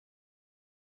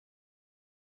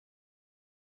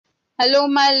Hello,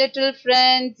 my little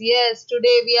friends. Yes,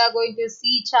 today we are going to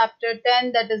see chapter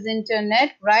 10, that is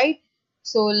Internet, right?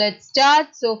 So let's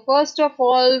start. So, first of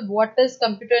all, what is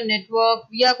computer network?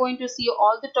 We are going to see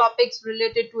all the topics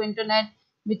related to Internet,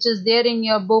 which is there in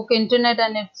your book, Internet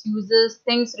and its uses,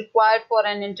 things required for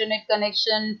an Internet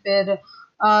connection, for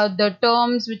the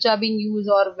terms which are being used,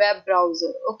 or web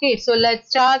browser. Okay, so let's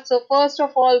start. So, first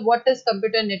of all, what is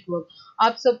computer network?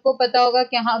 आप सबको पता होगा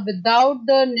कि हाँ without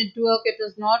the network it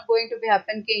is not going to be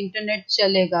happen कि internet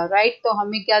चलेगा right तो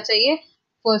हमें क्या चाहिए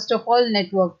first of all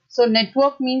network so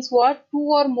network means what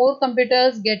to और मोर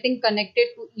computers getting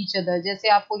connected to each other जैसे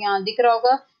आपको यहाँ दिख रहा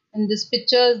होगा in this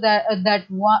pictures that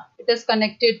one it is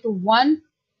connected to one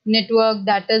network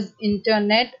that is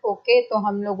internet okay तो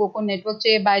हम लोगों को नेटवर्क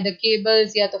चाहिए by the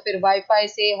cables या तो फिर वाईफाई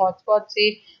से हॉटस्पॉट से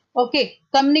okay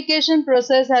communication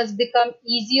process has become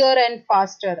easier and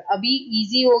faster अभी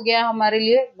इजी हो गया हमारे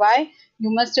लिए why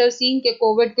you must have seen के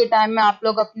कोविड के टाइम में आप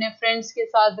लोग अपने फ्रेंड्स के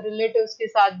साथ रिलेटिव्स के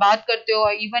साथ बात करते हो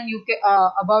इवन यू के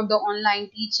about the online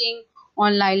teaching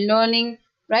online learning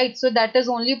right so that is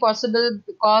only possible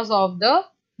because of the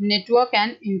network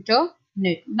and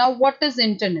internet now what is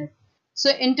internet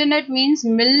so internet means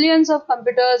millions of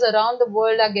computers around the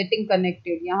world are getting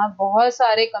connected यहाँ बहुत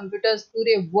सारे computers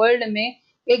पूरे world में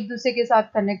एक दूसरे के साथ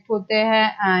connect होते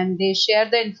हैं and they share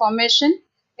the information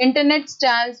internet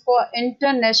stands for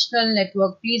international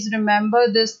network please remember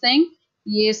this thing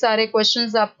ये सारे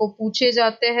क्वेश्चंस आपको पूछे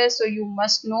जाते हैं so you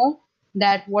must know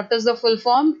that what is the full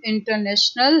form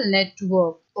international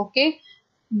network okay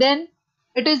then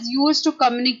it is used to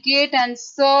communicate and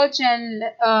search and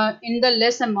in the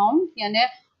less amount यानी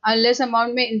less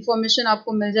amount में information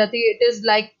आपको मिल जाती है it is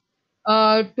like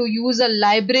to use a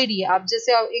library आप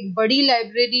जैसे एक बड़ी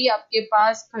library आपके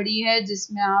पास खड़ी है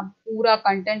जिसमें आप पूरा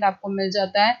कंटेंट आपको मिल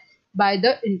जाता है by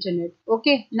the internet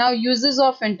okay now uses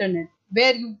of internet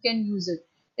where you can use it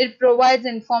it provides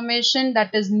information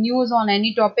that is news on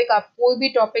any topic आप कोई भी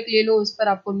टॉपिक ले लो उस पर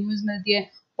आपको न्यूज मिलती है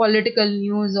पॉलिटिकल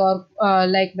न्यूज और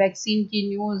लाइक वैक्सीन की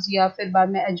न्यूज या फिर बाद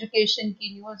में एजुकेशन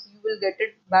की news you will get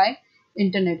it by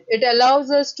internet it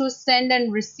allows us to send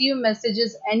and receive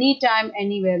messages anytime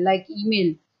anywhere like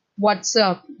email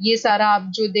whatsapp ये सारा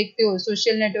आप जो देखते हो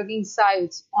social networking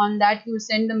sites on that you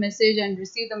send the message and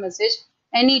receive the message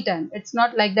anytime it's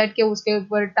not like that कि उसके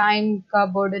ऊपर time का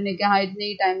burden है कि हाँ इतने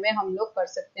ही time में हम लोग कर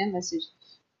सकते हैं message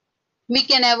we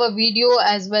can have a video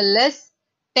as well as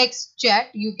text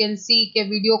chat you can see के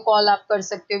video call आप कर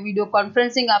सकते हो video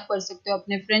conferencing आप कर सकते हो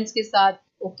अपने friends के साथ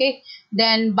okay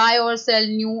then buy or sell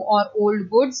new or old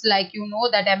goods like you know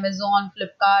that Amazon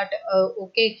Flipkart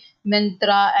okay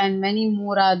Myntra and many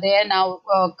more are there now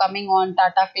coming on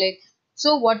Tata Click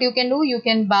so what you can do you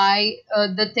can buy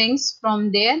the things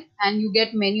from there and you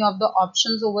get many of the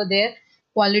options over there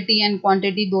quality and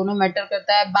quantity दोनों matter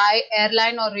करता है bye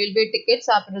airline और railway tickets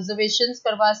आप reservations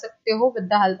करवा सकते हो with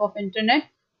the help of internet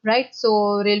right so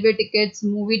railway tickets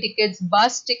movie tickets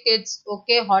बस tickets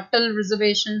okay hotel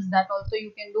reservations that also you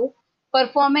can do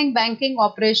performing banking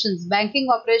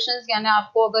operations यानी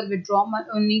आपको अगर विड्रॉ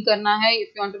नहीं करना है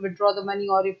if you want to withdraw the money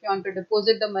और if you want to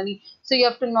deposit the money so you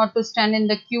have to not to stand in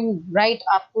the Q right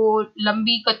आपको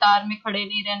लंबी कतार में खड़े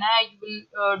नहीं रहना है you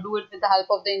will do it with the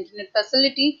help of the internet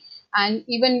facility and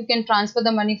even you can transfer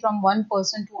the money from one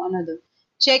person to another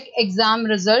check exam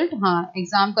result हाँ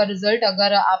exam का रिजल्ट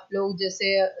अगर आप लोग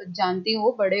जैसे जानते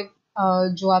हो बड़े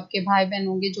जो आपके भाई बहन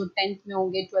होंगे जो 10th में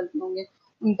होंगे 12th में होंगे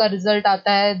उनका रिजल्ट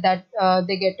आता है that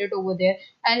they get it over there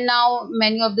and now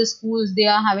many of the schools they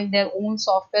are having their own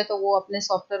software तो वो अपने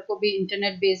सॉफ्टवेयर को भी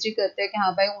इंटरनेट बेस्ड ही करते हैं कि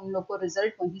हाँ भाई उन लोग को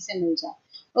रिजल्ट वहीं से मिल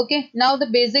जाए okay now the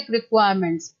basic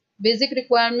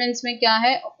requirements में क्या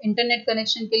है इंटरनेट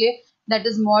कनेक्शन के लिए that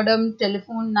is modem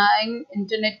telephone line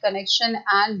internet connection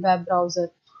and web browser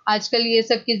आजकल ये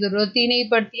सब की जरूरत ही नहीं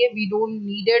पड़ती है we don't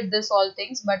needed this all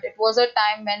things but it was a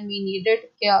time when we needed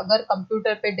कि अगर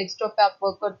कंप्यूटर पे डेस्कटॉप पे आप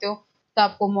वर्क करते हो तो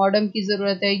आपको मॉडेम की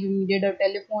जरूरत है you needed a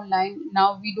telephone line now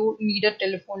we don't need a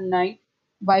telephone line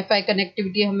wifi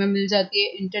connectivity हमें मिल जाती है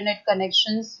internet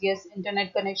connections yes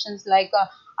internet connections like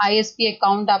ISP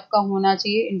account आपका होना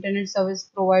चाहिए इंटरनेट सर्विस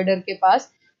प्रोवाइडर के पास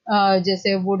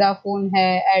जैसे वोडाफोन है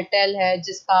एयरटेल है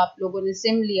जिसका आप लोगों ने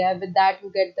सिम लिया है with that you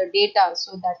get the data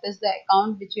so that is the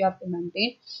account which you have to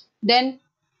maintain then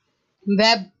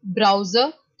web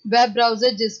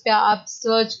browser जिस पे आप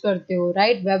सर्च करते हो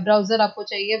राइट वेब ब्राउजर आपको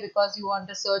चाहिए because you want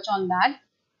to search on that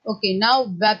okay now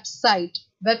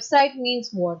website means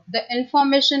what the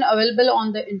information available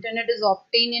on the internet is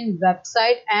obtained in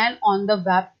website and on the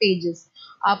web pages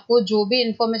आपको जो भी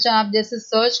information आप जैसे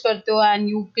search करते हो and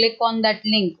you click on that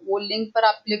link वो link पर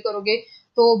आप क्लिक करोगे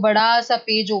तो बड़ा सा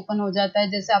पेज ओपन हो जाता है,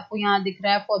 जैसे आपको यहाँ दिख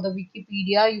रहा है for the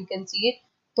Wikipedia, you can see it.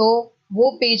 तो वो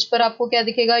पेज पर आपको क्या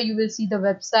दिखेगा, you will see the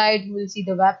website, you will see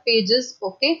the web pages.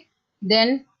 Okay,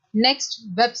 then next,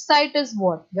 website is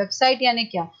what, website यानी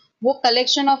क्या, वो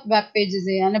कलेक्शन ऑफ वेब पेजेस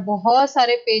है, यानी बहुत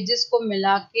सारे पेजेस को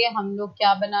मिला के हम लोग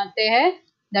क्या बनाते हैं,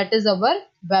 that is our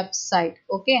website.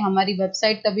 Okay, हमारी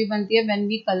वेबसाइट तभी बनती है when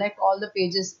we collect all the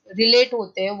pages, relate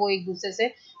होते हैं वो एक दूसरे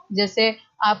से। जैसे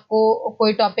आपको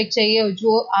कोई टॉपिक चाहिए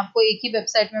जो आपको एक ही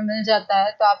वेबसाइट में मिल जाता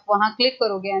है, तो आप वहां क्लिक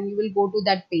करोगे and you will go to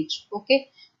that page. Okay,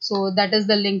 so that is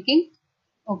the linking.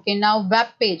 Okay, now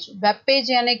web page, web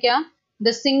page यानी क्या,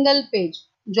 द सिंगल पेज,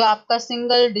 जो आपका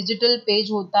सिंगल डिजिटल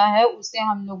पेज होता है उसे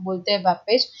हम लोग बोलते हैं web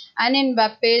page. And in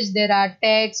web page there are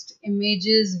text,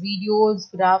 images, videos,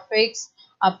 graphics,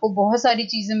 आपको बहुत सारी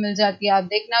चीजें मिल जाती है। आप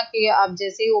देखना कि आप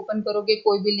जैसे ही ओपन करोगे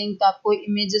कोई भी लिंक, तो आपको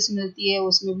इमेजेस मिलती है,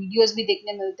 उसमें वीडियोस भी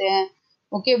देखने मिलते हैं।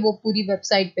 ओके, वो पूरी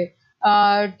वेबसाइट पे।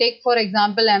 Take for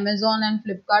example Amazon and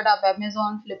Flipkart, आप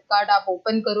अमेजोन फ्लिपकार्ट आप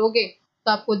ओपन करोगे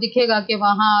तो आपको दिखेगा कि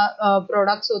वहाँ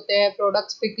प्रोडक्ट्स होते हैं,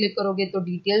 प्रोडक्ट्स पे क्लिक करोगे तो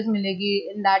डिटेल्स मिलेगी,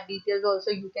 in that details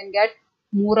also you can get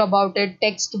more about it,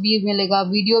 text भी मिलेगा,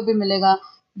 वीडियो भी मिलेगा,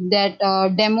 दैट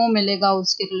डेमो मिलेगा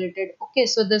उसके related. Okay,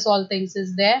 so this all things is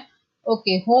there.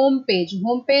 Okay, home page,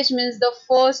 home page means the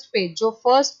first page, जो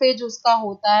first page उसका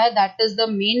होता है that is the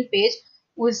main page,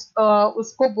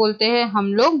 उसको बोलते हैं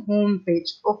हम लोग home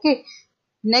page. Okay,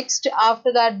 next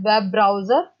after that web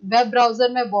browser, web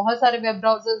browser में बहुत सारे वेब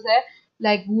ब्राउजर्स है,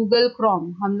 लाइक गूगल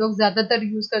क्रोम, हम लोग ज्यादातर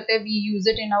यूज करते हैं, we use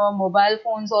it in our mobile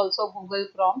phones also, Google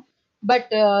Chrome,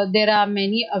 but there are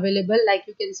many available, like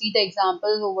you can see the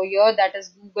examples over here, that is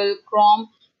Google Chrome.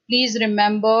 Please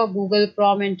remember Google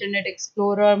Chrome, Internet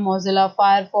Explorer, Mozilla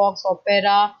Firefox,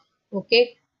 Opera. Okay,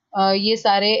 ये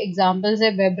सारे examples है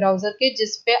web browser के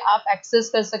जिसपे आप access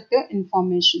कर सकते हो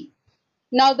information.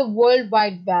 Now the World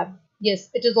Wide Web. Yes,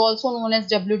 it is also known as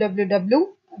www,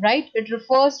 right? It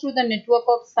refers to the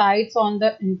network of sites on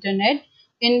the internet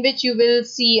in which you will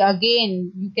see, again,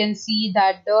 you can see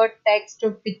that the text,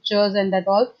 pictures and that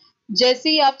all. जैसे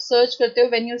ही आप search करते हो,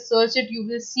 when you search it, you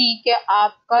will see कि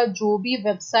आपका जो भी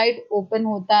website open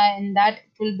होता है, in that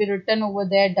it will be written over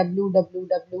there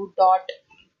www dot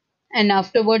and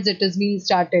afterwards it is being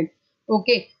started.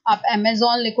 Okay, आप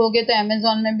Amazon लिखोगे तो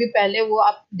Amazon में भी पहले वो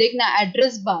आप देखना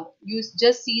address bar, you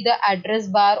just see the address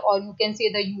bar और you can see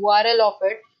the URL of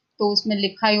it, तो उसमें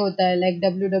लिखा ही होता है like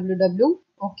www.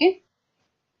 Okay,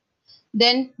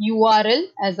 then URL,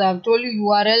 as I've told you,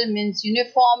 URL means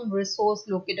Uniform Resource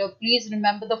Locator. Please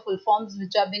remember the full forms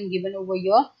which have been given over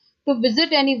here. To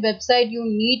visit any website, you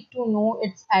need to know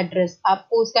its address.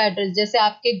 आपको उसका address, जैसे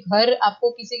आपके घर, आपको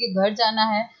किसी के घर जाना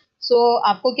है, so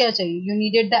आपको क्या चाहिए, you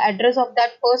needed the address of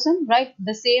that person, right?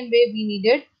 The same way we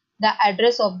needed the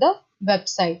address of the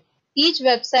website. Each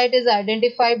website is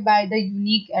identified by the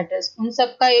unique address. उन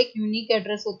सबका एक unique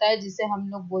address होता है जिसे हम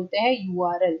लोग बोलते हैं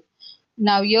URL.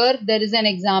 Now here there is an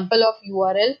example of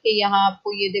URL कि यहाँ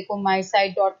आपको ये देखो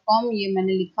mysite.com, ये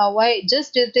मैंने लिखा हुआ है,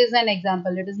 just it is an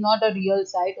example, it is not a real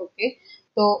site. Okay,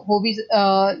 तो वो भी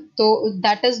तो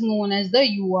that is known as the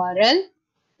URL.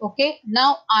 Okay, now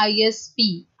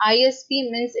ISP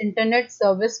means Internet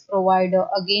Service Provider.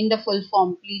 Again the full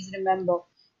form, please remember,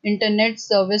 Internet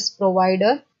Service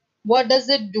Provider. What does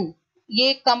it do?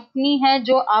 ये company है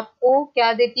जो आपको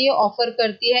क्या देती है, ऑफर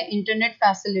करती है इंटरनेट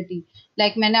फैसिलिटी।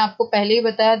 लाइक मैंने आपको पहले ही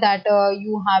बताया that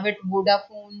you have it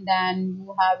Vodafone, then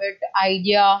you have it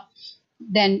idea,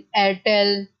 then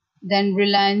Airtel, then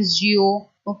Reliance Jio.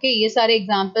 Okay, ये सारे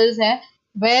एग्जांपल्स हैं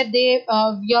where they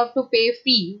you have to pay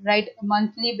fee, right,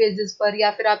 monthly basis पर, या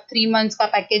फिर आप 3 months का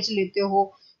पैकेज लेते हो,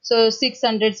 so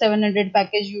 600-700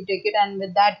 package you take it and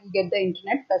with that you get the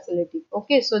internet facility.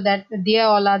 Okay, so that they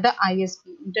all are the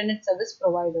ISP, Internet Service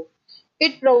Provider.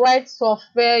 It provides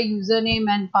software, username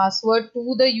and password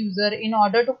to the user in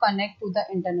order to connect to the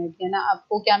internet. है ना,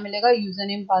 आपको क्या मिलेगा,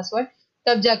 username password,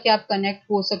 तब जाके आप connect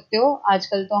हो सकते हो।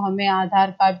 आजकल तो हमें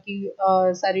आधार कार्ड की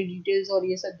सारी डिटेल्स और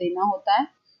ये सब देना होता है।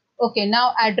 Okay,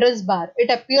 now address bar,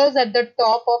 it appears at the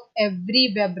top of every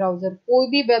web browser. कोई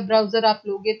भी वेब ब्राउजर आप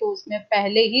लोगे तो उसमें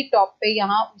पहले ही टॉप पे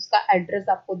यहाँ उसका एड्रेस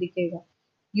आपको दिखेगा।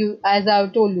 You as I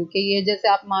told you कि ये जैसे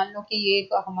आप मान लो कि ये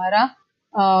एक हमारा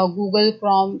गूगल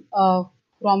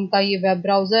क्रोम का ये वेब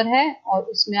ब्राउजर है और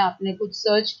उसमें आपने कुछ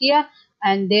सर्च किया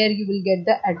and there you will get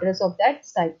the address of that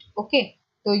site. Okay,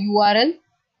 तो URL.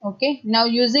 Okay, now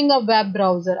using a web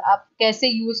browser, आप कैसे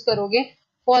यूज करोगे,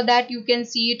 for that you can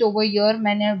see it over here,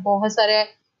 मैंने बहुत सारे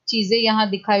चीजें यहाँ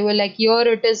दिखाई हुई, like here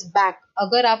it is back,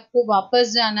 अगर आपको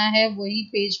वापस जाना है वही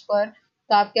पेज पर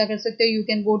तो आप क्या कर सकते हो, you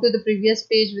can go to the previous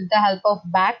page with the help of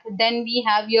back, then we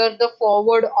have here the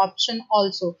forward option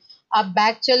also. आप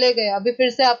बैक चले गए, अभी फिर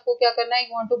से आपको क्या करना है,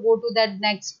 you want to go to that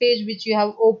next page which you have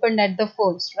opened at the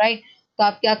first, right. तो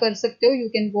आप क्या कर सकते हो, you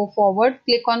can go forward,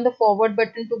 click on the forward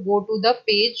button to go to the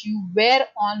page you where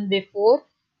on before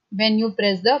when you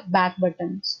press the back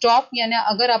button. Stop यानी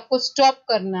अगर आपको stop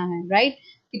करना है, राइट।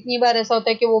 कितनी बार ऐसा होता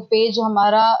है कि वो पेज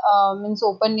हमारा मीन्स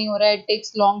ओपन नहीं हो रहा है, इट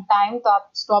टेक्स लॉन्ग टाइम, तो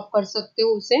आप स्टॉप कर सकते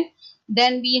हो उसे।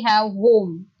 Then we have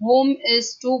home. Home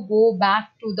is to go back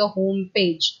to the home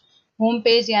page. Home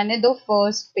page यानी the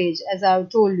first page as I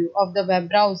told you of the web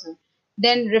browser.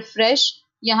 Then refresh,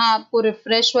 यहाँ आपको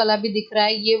refresh वाला भी दिख रहा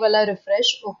है, ये वाला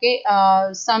रिफ्रेश, ओके।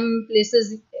 सम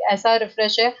प्लेसेस ऐसा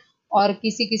रिफ्रेश है और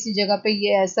किसी किसी जगह पे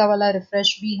ये ऐसा वाला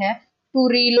रिफ्रेश भी है। टू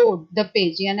रीलोड द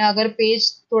पेज यानी अगर पेज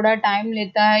थोड़ा टाइम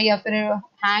लेता है या फिर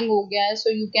हैंग हो गया है, so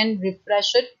you can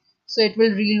refresh it, so it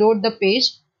will reload the page.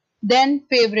 Then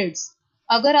favourites,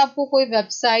 अगर आपको कोई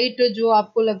वेबसाइट जो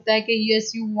आपको लगता है कि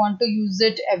yes you want to use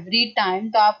it every time,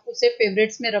 तो आप उसे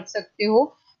फेवरेट्स में रख सकते हो।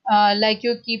 लाइक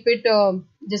यू कीप इट,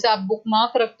 जैसे आप बुक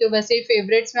मार्क रखते हो वैसे ही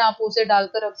फेवरेट्स में आप उसे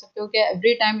डालकर रख सकते हो कि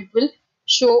every time it will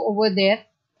show over there,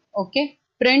 okay.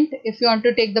 Print, if you want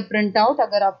to take the print out,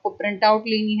 अगर आपको प्रिंट आउट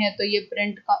लेनी है तो ये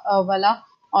प्रिंट वाला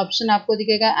ऑप्शन आपको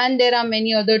दिखेगा। And there are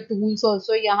many other tools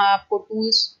also, यहाँ आपको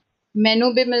टूल्स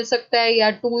मेनू भी मिल सकता है या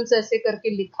टूल्स ऐसे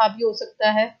करके लिखा भी हो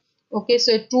सकता है, okay।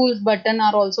 So tools button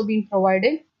are also being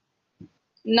provided.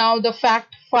 Now the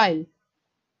fact file,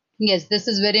 yes, this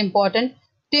is very important.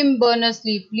 Tim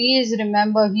Berners-Lee, please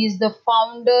remember, he is the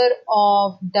founder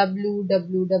of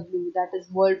www, that is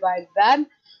World Wide Web.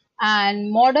 And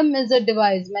modem is a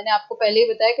device, मैंने आपको पहले ही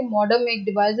बताया कि modem एक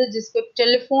device है जिसको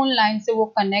telephone line से वो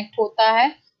कनेक्ट होता है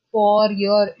for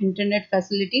your internet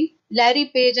facility. Larry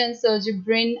Page and Sergey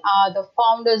Brin are the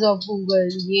founders of Google.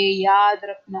 ये याद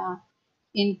रखना,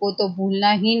 इनको तो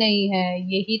भूलना ही नहीं है,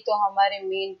 यही तो हमारे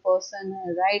मेन पर्सन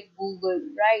है, right, Google,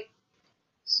 right.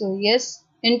 So yes,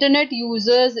 internet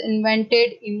users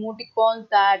invented emoticons,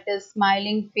 that is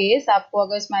smiling face. आपको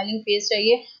अगर smiling face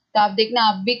चाहिए तो आप देखना,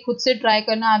 आप भी खुद से ट्राई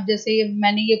करना। आप जैसे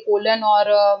मैंने ये कोलन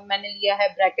और मैंने लिया है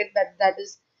ब्रैकेट, दैट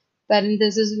इज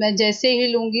पैरेंथेसिस, मैं जैसे ही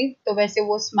लूंगी तो वैसे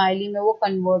वो स्माइली में वो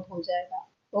कन्वर्ट हो जाएगा,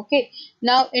 okay.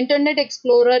 Now internet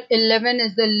explorer 11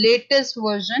 is the latest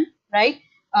version, right,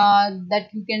 that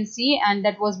you can see, and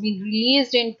that was being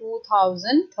released in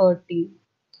 2013.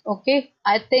 Okay,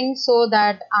 I think so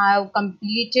that I have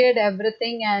completed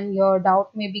everything and your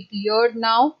doubt may be cleared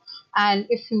now. And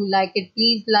if you like it,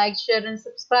 please like, share and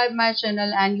subscribe my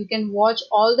channel, and you can watch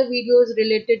all the videos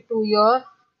related to your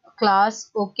class.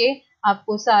 Okay,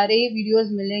 आपको सारे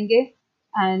videos मिलेंगे,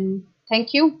 and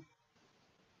thank you.